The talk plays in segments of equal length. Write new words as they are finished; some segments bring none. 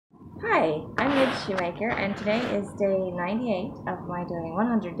Hi, I'm Midge Shoemaker, and today is day 98 of my doing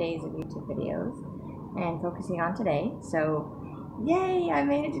 100 days of YouTube videos and focusing on today. So, yay, I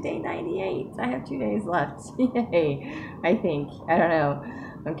made it to day 98. I have 2 days left. Yay, I think. I don't know.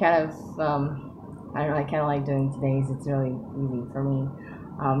 I'm kind of, I don't know, I kind of like doing today's. It's really easy for me.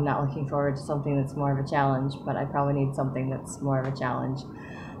 I'm not looking forward to something that's more of a challenge, but I probably need something that's more of a challenge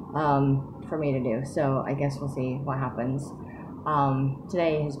for me to do. So I guess we'll see what happens.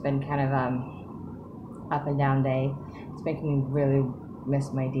 Today has been kind of up and down day. It's making me really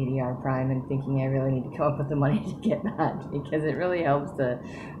miss my DDR Prime and thinking I really need to come up with the money to get that because it really helps to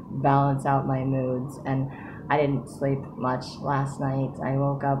balance out my moods. And I didn't sleep much last night. I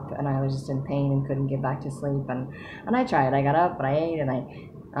woke up and I was just in pain and couldn't get back to sleep. And I tried. I got up and I ate and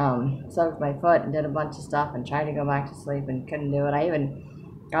I soaked my foot and did a bunch of stuff and tried to go back to sleep and couldn't do it. I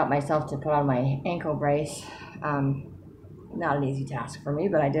even got myself to put on my ankle brace. Not an easy task for me,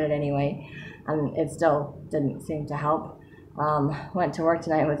 but I did it anyway, and it still didn't seem to help. Went to work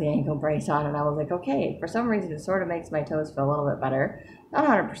tonight with the ankle brace on, and I was like, okay, for some reason it sort of makes my toes feel a little bit better. Not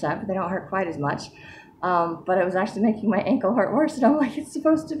 100%, but they don't hurt quite as much. But it was actually making my ankle hurt worse, and I'm like, it's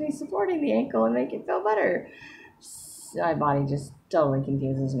supposed to be supporting the ankle and make it feel better. My body just totally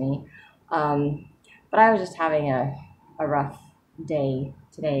confuses me. But I was just having a rough day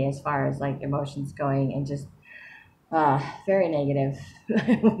today as far as like emotions going and just very negative.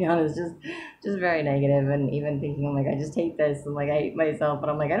 To be honest, just very negative, and even thinking, I'm like, I just hate this, and like I hate myself, but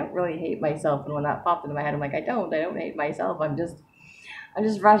I'm like, I don't really hate myself. And when that popped into my head, I'm like, I don't hate myself. I'm just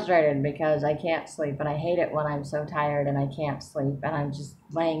frustrated because I can't sleep, and I hate it when I'm so tired and I can't sleep, and I'm just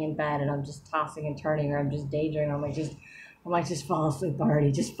laying in bed and I'm just tossing and turning, or I'm just daydreaming. I'm like, just fall asleep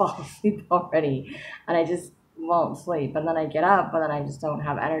already, just fall asleep already, and I just won't sleep. And then I get up, and then I just don't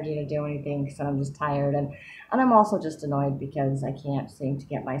have energy to do anything because I'm just tired, and I'm also just annoyed because I can't seem to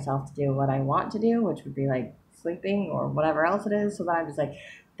get myself to do what I want to do, which would be like sleeping or whatever else it is. So then I'm just like,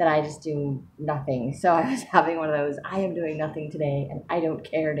 that I just do nothing. So I was having one of those I am doing nothing today and I don't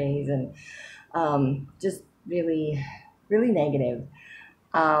care days, and just really, really negative.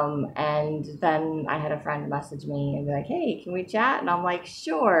 And then I had a friend message me and be like, hey, can we chat? And I'm like,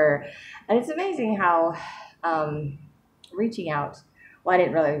 sure. And it's amazing how reaching out, well, I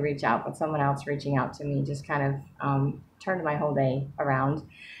didn't really reach out, but someone else reaching out to me just kind of turned my whole day around.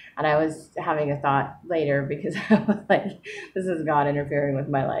 And I was having a thought later because I was like, this is God interfering with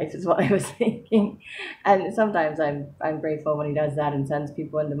my life, is what I was thinking. And sometimes I'm grateful when He does that and sends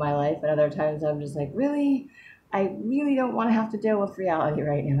people into my life. And other times I'm just like, really? I really don't want to have to deal with reality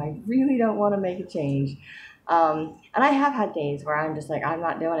right now. I really don't want to make a change. And I have had days where I'm just like, I'm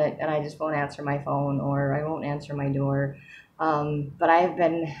not doing it, and I just won't answer my phone or I won't answer my door. But I've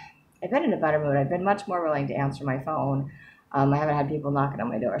been in a better mood. I've been much more willing to answer my phone. I haven't had people knocking on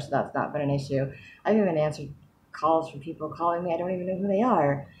my door, so that's not been an issue. I've even answered calls from people calling me. I don't even know who they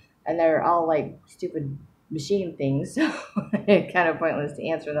are, and they're all like stupid machine things, so it's kind of pointless to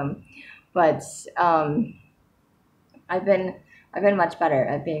answer them. But I've been I've been much better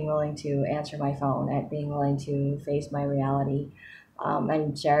at being willing to answer my phone, at being willing to face my reality,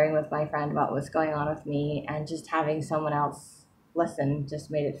 and sharing with my friend about what's going on with me, and just having someone else listen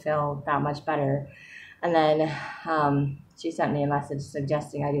just made it feel that much better. And then she sent me a message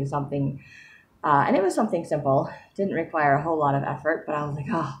suggesting I do something, and it was something simple, didn't require a whole lot of effort, but I was like,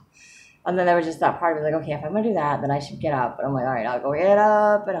 oh, and then there was just that part of me like, okay, if I'm gonna do that, then I should get up. And I'm like, all right, I'll go get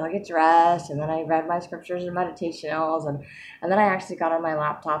up and I'll get dressed. And then I read my scriptures and meditationals, and then I actually got on my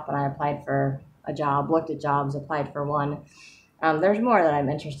laptop and I applied for a job, looked at jobs, applied for one. There's more that I'm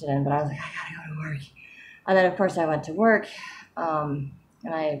interested in, but I was like, I gotta go to work. And then of course I went to work, and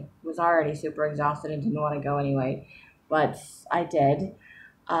I was already super exhausted and didn't want to go anyway, but I did. It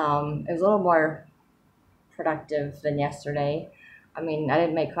was a little more productive than yesterday. I mean, I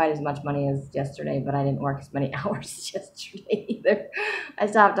didn't make quite as much money as yesterday, but I didn't work as many hours as yesterday either. I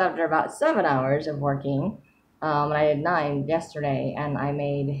stopped after about 7 hours of working, and I did 9 yesterday, and I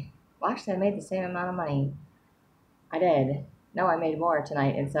made, well, actually, I made the same amount of money. I did. No, I made more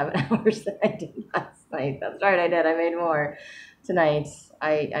tonight in 7 hours than I did last night. That's right, I did. I made more tonight.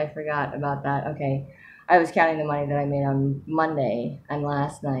 I forgot about that. Okay. I was counting the money that I made on Monday and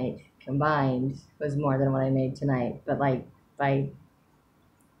last night combined was more than what I made tonight, but like by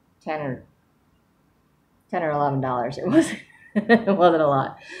 10 or $11. It wasn't it wasn't a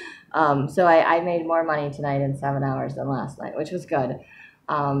lot. So I made more money tonight in 7 hours than last night, which was good.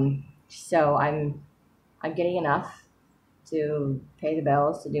 So I'm getting enough to pay the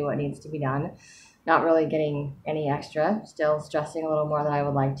bills, to do what needs to be done. Not really getting any extra. Still stressing a little more than I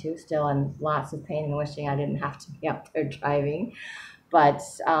would like to. Still in lots of pain and wishing I didn't have to be out there driving. But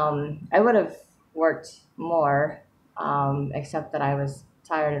I would have worked more, except that I was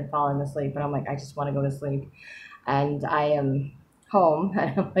tired and falling asleep. And I'm like, I just want to go to sleep. And I am home,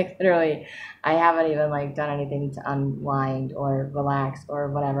 and I'm like, literally, I haven't even like done anything to unwind or relax or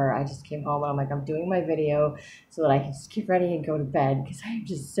whatever. I just came home and I'm like, I'm doing my video so that I can just get ready and go to bed because I'm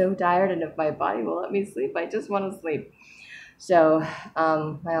just so tired. And if my body will let me sleep, I just want to sleep. So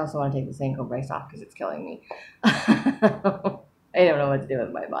I also want to take this ankle brace off because it's killing me. I don't know what to do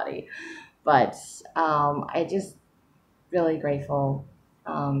with my body, but I just really grateful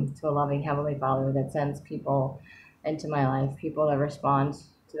to a loving Heavenly Father that sends people into my life, people that respond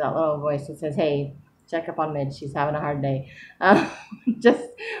to that little voice that says, hey, check up on Midge, she's having a hard day. Just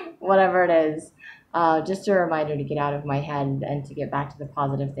whatever it is, just a reminder to get out of my head and to get back to the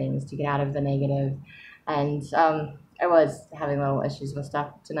positive things, to get out of the negative. And I was having little issues with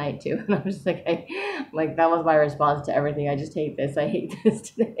stuff tonight too. And I was just like, like that was my response to everything. I just hate this. I hate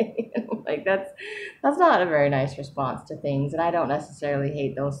this today. And I'm like, that's not a very nice response to things. And I don't necessarily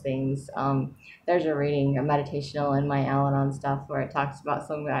hate those things. There's a reading, a meditational in my Al-Anon stuff where it talks about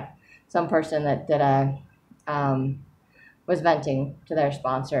some person that did was venting to their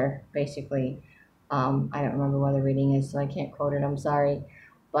sponsor, basically. I don't remember what the reading is, so I can't quote it. I'm sorry,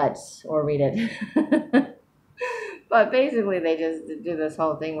 or read it. But basically, they just do this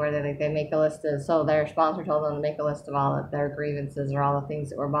whole thing where they make a list of, so their sponsor told them to make a list of all of their grievances or all the things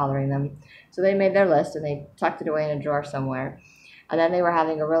that were bothering them. So they made their list and they tucked it away in a drawer somewhere. And then they were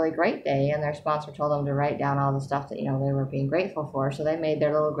having a really great day, and their sponsor told them to write down all the stuff that, they were being grateful for. So they made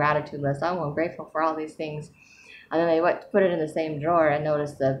their little gratitude list. Oh, I'm grateful for all these things. And then they went to put it in the same drawer and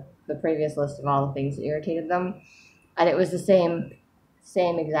noticed the previous list of all the things that irritated them. And it was the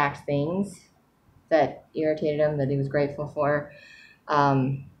same exact things that irritated him that he was grateful for.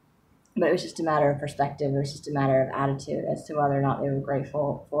 But it was just a matter of perspective. It was just a matter of attitude as to whether or not they were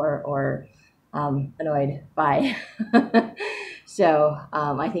grateful for or annoyed by. So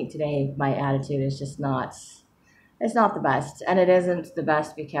I think today my attitude is just it's not the best. And it isn't the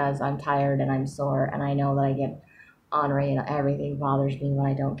best because I'm tired and I'm sore and I know that I get ornery and everything bothers me when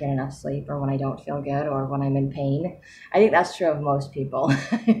I don't get enough sleep or when I don't feel good or when I'm in pain. I think that's true of most people.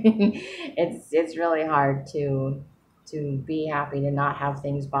 It's really hard to be happy, to not have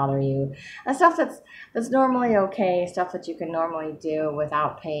things bother you. And stuff that's normally okay, stuff that you can normally do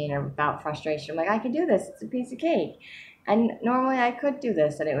without pain or without frustration. Like, I can do this, it's a piece of cake. And normally I could do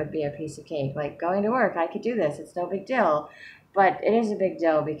this and it would be a piece of cake. Like going to work, I could do this, it's no big deal. But it is a big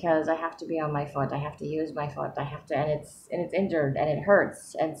deal because I have to be on my foot. I have to use my foot. And it's injured and it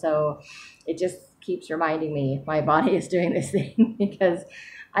hurts. And so it just keeps reminding me my body is doing this thing because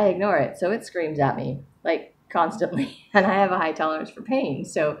I ignore it. So it screams at me like constantly. And I have a high tolerance for pain.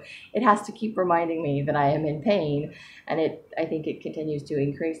 So it has to keep reminding me that I am in pain. And I think it continues to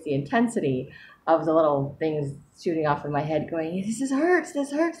increase the intensity of the little things shooting off in my head going, this hurts,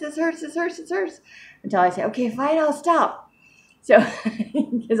 this hurts, this hurts, this hurts, this hurts. Until I say, okay, fine, I'll stop. So,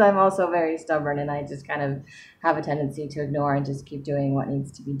 because I'm also very stubborn and I just kind of have a tendency to ignore and just keep doing what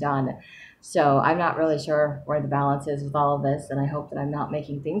needs to be done. So I'm not really sure where the balance is with all of this, and I hope that I'm not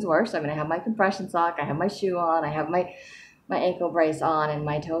making things worse. I mean, I have my compression sock, I have my shoe on, I have my ankle brace on, and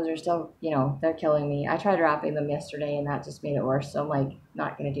my toes are still, they're killing me. I tried wrapping them yesterday, and that just made it worse, so I'm like,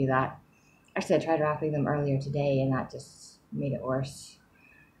 not going to do that. Actually, I tried wrapping them earlier today, and that just made it worse,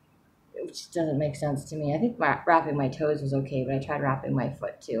 which doesn't make sense to me. I think wrapping my toes was okay, but I tried wrapping my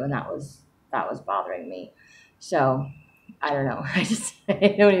foot too, and that was bothering me. So I don't know.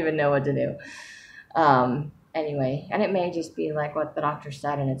 I don't even know what to do. Anyway, and it may just be like what the doctor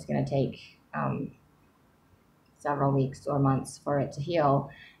said, and it's going to take several weeks or months for it to heal,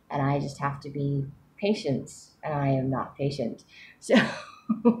 and I just have to be patient, and I am not patient. So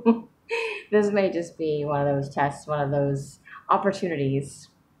this may just be one of those tests, one of those opportunities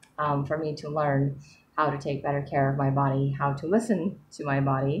for me to learn how to take better care of my body, how to listen to my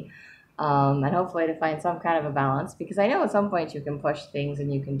body, and hopefully to find some kind of a balance, because I know at some point you can push things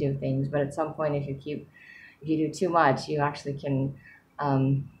and you can do things, but at some point if you do too much, you actually can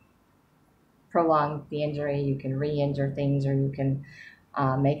prolong the injury, you can re-injure things, or you can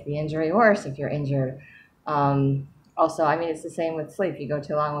make the injury worse if you're injured. Also, I mean, it's the same with sleep. You go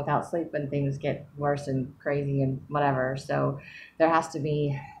too long without sleep and things get worse and crazy and whatever. So there has to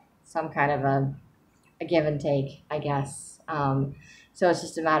be some kind of a give and take, I guess. So it's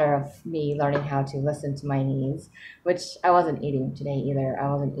just a matter of me learning how to listen to my needs, which I wasn't eating today either. I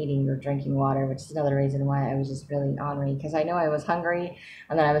wasn't eating or drinking water, which is another reason why I was just really ornery, because I know I was hungry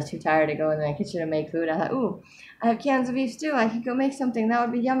and then I was too tired to go in the kitchen and make food. I thought, ooh, I have cans of beef stew. I could go make something. That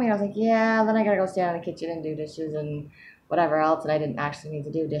would be yummy. I was like, yeah, then I got to go stand in the kitchen and do dishes and whatever else, and I didn't actually need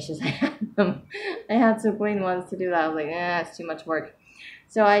to do dishes. I had some clean ones to do that. I was like, it's too much work.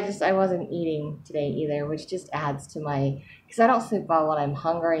 So I wasn't eating today either, which just adds to my, because I don't sleep well when I'm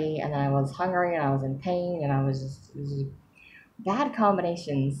hungry, and then I was hungry and I was in pain, and it was just bad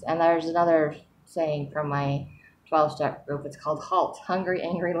combinations. And there's another saying from my 12-step group. It's called HALT, hungry,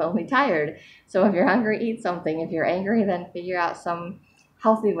 angry, lonely, tired. So if you're hungry, eat something. If you're angry, then figure out some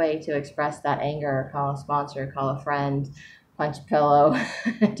healthy way to express that anger. Call a sponsor, call a friend, punch a pillow,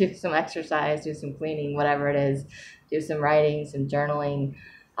 do some exercise, do some cleaning, whatever it is. Do some writing, some journaling.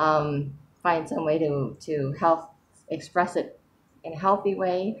 Find some way to help express it in a healthy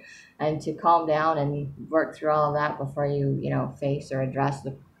way, and to calm down and work through all of that before you face or address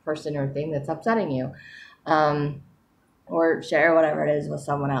the person or thing that's upsetting you, um, or share whatever it is with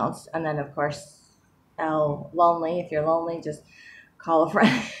someone else. And then, of course, lonely. If you're lonely, just call a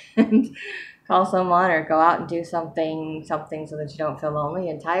friend, call someone, or go out and do something so that you don't feel lonely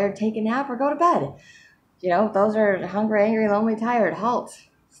and tired. Take a nap or go to bed. Those are hungry, angry, lonely, tired. Halt.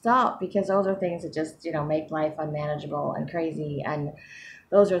 Stop, because those are things that just make life unmanageable and crazy. And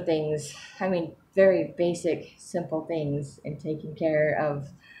those are things, I mean, very basic, simple things in taking care of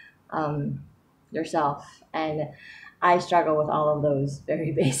um, yourself. And I struggle with all of those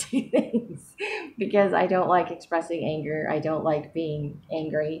very basic things because I don't like expressing anger. I don't like being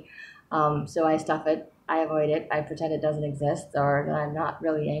angry. So I stuff it. I avoid it. I pretend it doesn't exist, or that I'm not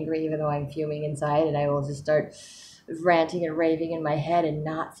really angry, even though I'm fuming inside. And I will just start ranting and raving in my head and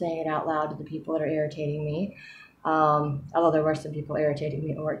not saying it out loud to the people that are irritating me. Although there were some people irritating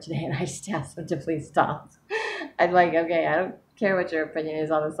me at work today, and I just asked them to please stop. I'm like, okay, I don't care what your opinion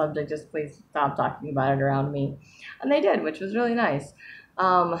is on the subject, just please stop talking about it around me. And they did, which was really nice.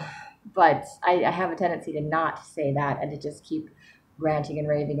 Um, but I have a tendency to not say that and to just keep ranting and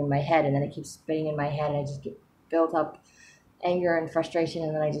raving in my head, and then it keeps spinning in my head, and I just get built up anger and frustration,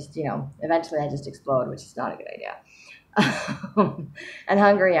 and then I just, eventually I just explode, which is not a good idea. And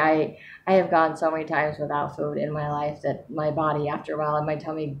hungry, I have gone so many times without food in my life that my body, after a while, and my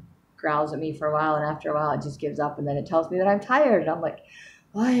tummy growls at me for a while, and after a while it just gives up, and then it tells me that I'm tired, and I'm like,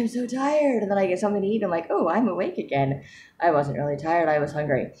 oh, I am so tired. And then I get something to eat, and I'm like, oh, I'm awake again. I wasn't really tired, I was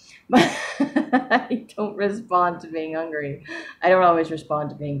hungry. But I don't respond to being hungry. I don't always respond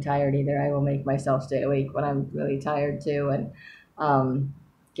to being tired either. I will make myself stay awake when I'm really tired too, and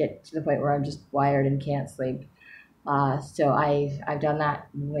get to the point where I'm just wired and can't sleep. So I've done that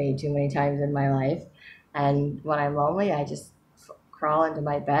way too many times in my life. And when I'm lonely, I just crawl into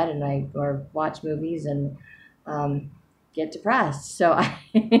my bed and or watch movies and um, get depressed. So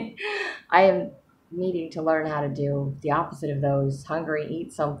I am needing to learn how to do the opposite of those. Hungry,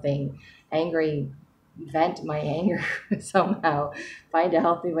 eat something. Angry, vent my anger somehow. Find a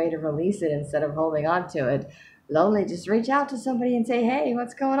healthy way to release it instead of holding on to it. Lonely, just reach out to somebody and say, hey,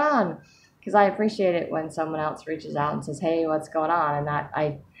 what's going on? Because I appreciate it when someone else reaches out and says, hey, what's going on? And that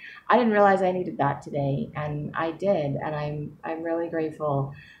I didn't realize I needed that today, and I did, and I'm really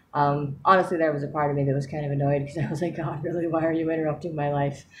grateful. Honestly, there was a part of me that was kind of annoyed because I was like, God, really, why are you interrupting my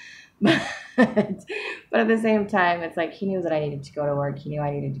life? But, but at the same time, it's like he knew that I needed to go to work. He knew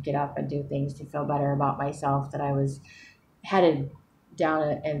I needed to get up and do things to feel better about myself, that I was headed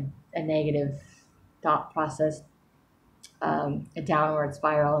down a negative thought process, a downward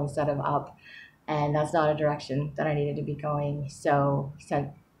spiral instead of up. And that's not a direction that I needed to be going. So he sent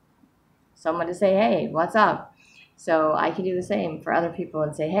someone to say, hey, what's up? So I can do the same for other people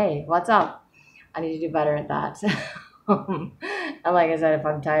and say, hey, what's up? I need to do better at that. And like I said, if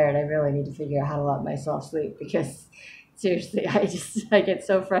I'm tired, I really need to figure out how to let myself sleep, because seriously, I get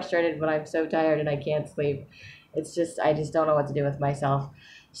so frustrated when I'm so tired and I can't sleep. I just don't know what to do with myself.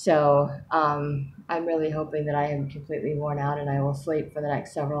 So I'm really hoping that I am completely worn out and I will sleep for the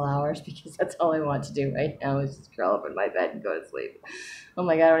next several hours, because that's all I want to do right now is just curl up in my bed and go to sleep. I'm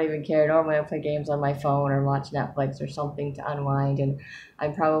like, I don't even care. Normally I play games on my phone or watch Netflix or something to unwind, and I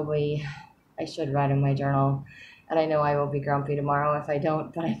should write in my journal. And I know I will be grumpy tomorrow if I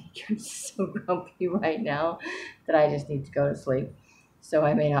don't, but I think I'm so grumpy right now that I just need to go to sleep. So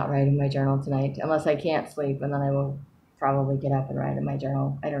I may not write in my journal tonight unless I can't sleep, and then I will probably get up and write in my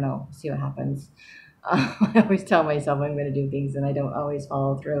journal. I don't know. See what happens. I always tell myself I'm going to do things and I don't always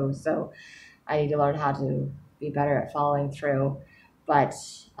follow through. So I need to learn how to be better at following through. But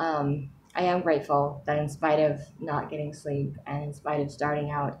I am grateful that in spite of not getting sleep and in spite of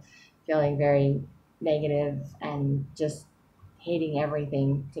starting out feeling very negative and just hating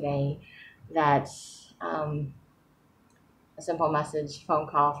everything today, that um, a simple message, phone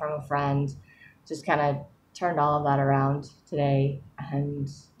call from a friend just kind of turned all of that around today, and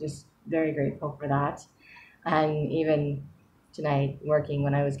just very grateful for that. And even tonight, working,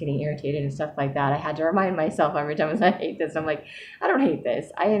 when I was getting irritated and stuff like that, I had to remind myself every time I was, I hate this. I'm like, I don't hate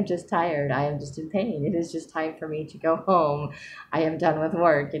this. I am just tired. I am just in pain. It is just time for me to go home. I am done with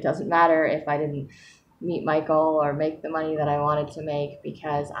work. It doesn't matter if I didn't meet my goal or make the money that I wanted to make,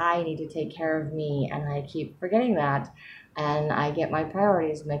 because I need to take care of me, and I keep forgetting that, and I get my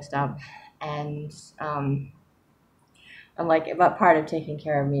priorities mixed up. And I'm like, but part of taking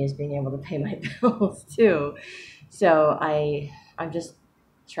care of me is being able to pay my bills too. So I'm just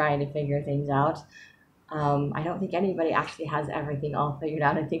trying to figure things out. I don't think anybody actually has everything all figured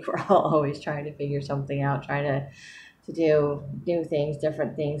out. I think we're all always trying to figure something out, trying to do new things,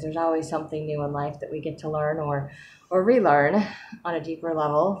 different things. There's always something new in life that we get to learn or relearn on a deeper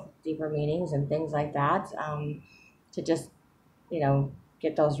level, deeper meanings and things like that. To just,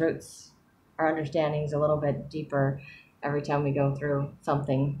 get those roots, our understandings a little bit deeper every time we go through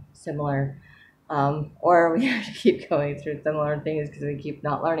something similar. Or we have to keep going through similar things because we keep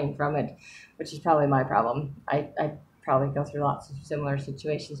not learning from it, which is probably my problem. I probably go through lots of similar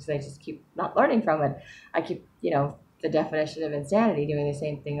situations because I just keep not learning from it. I keep, the definition of insanity, doing the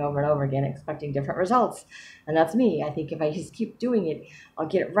same thing over and over again, expecting different results. And that's me. I think if I just keep doing it, I'll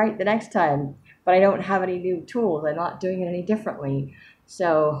get it right the next time. But I don't have any new tools. I'm not doing it any differently.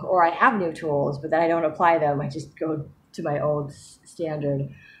 So, or I have new tools, but then I don't apply them. I just go to my old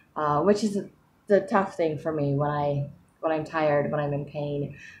standard, which is the tough thing for me when I'm tired, when I'm in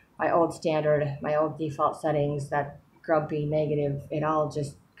pain. My old standard, my old default settings, that grumpy, negative, it all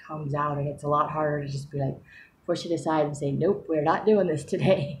just comes out, and it's a lot harder to just be like, push it aside and say, nope, we're not doing this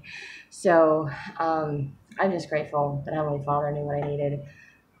today. So I'm just grateful that Heavenly Father knew what I needed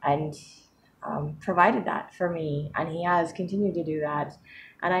and provided that for me, and He has continued to do that.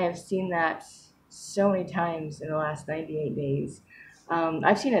 And I have seen that so many times in the last 98 days.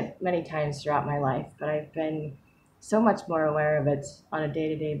 I've seen it many times throughout my life, but I've been so much more aware of it on a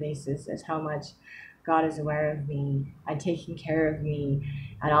day-to-day basis, as how much God is aware of me and taking care of me,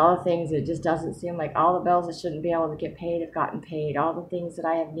 and all the things that just doesn't seem like, all the bills that shouldn't be able to get paid have gotten paid. All the things that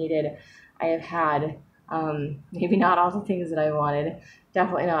I have needed, I have had. Maybe not all the things that I wanted,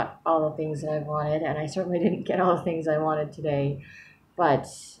 definitely not all the things that I wanted, and I certainly didn't get all the things I wanted today, but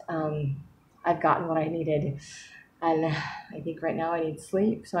I've gotten what I needed. And I think right now I need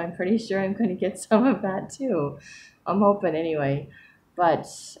sleep, so I'm pretty sure I'm going to get some of that too. I'm hoping anyway. But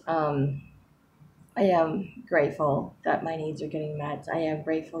I am grateful that my needs are getting met. I am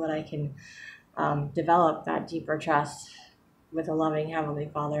grateful that I can develop that deeper trust with a loving Heavenly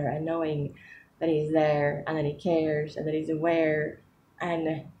Father, and knowing that He's there and that He cares and that He's aware,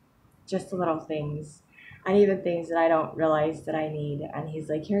 and just the little things, and even things that I don't realize that I need. And He's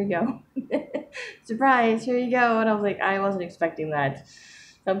like, here you go. Surprise, here you go. And I was like, I wasn't expecting that.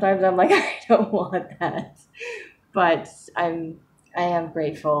 Sometimes I'm like, I don't want that. But I am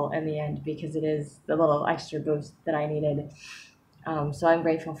grateful in the end, because it is the little extra boost that I needed. So I'm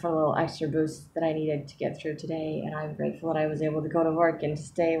grateful for the little extra boost that I needed to get through today, and I'm grateful that I was able to go to work and to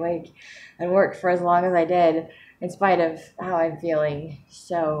stay awake and work for as long as I did, in spite of how I'm feeling.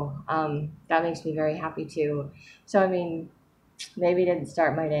 So that makes me very happy too. So I mean, maybe didn't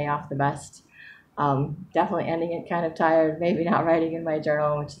start my day off the best. Definitely ending it kind of tired, maybe not writing in my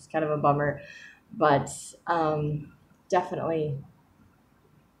journal, which is kind of a bummer, but definitely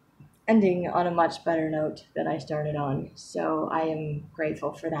ending on a much better note than I started on. So I am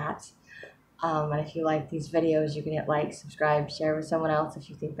grateful for that. And if you like these videos, you can hit like, subscribe, share with someone else if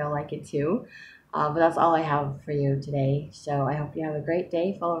you think they'll like it too. But that's all I have for you today. So I hope you have a great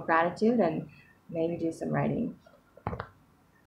day full of gratitude, and maybe do some writing.